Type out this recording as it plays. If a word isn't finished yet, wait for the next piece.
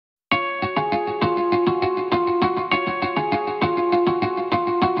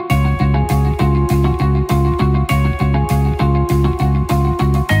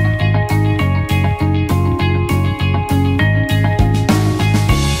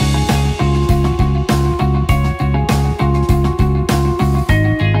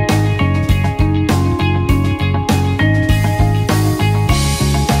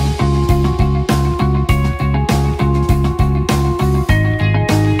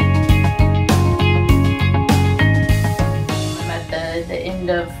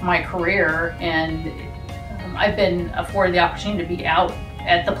my career, and I've been afforded the opportunity to be out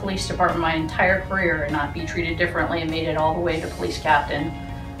at the police department my entire career and not be treated differently, and made it all the way to police captain.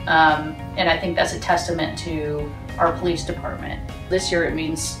 And I think that's a testament to our police department. This year it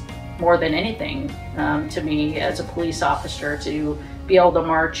means more than anything to me as a police officer to be able to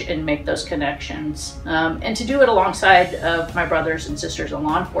march and make those connections. And to do it alongside of my brothers and sisters in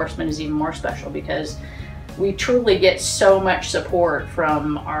law enforcement is even more special, because we truly get so much support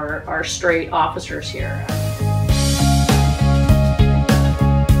from our straight officers here.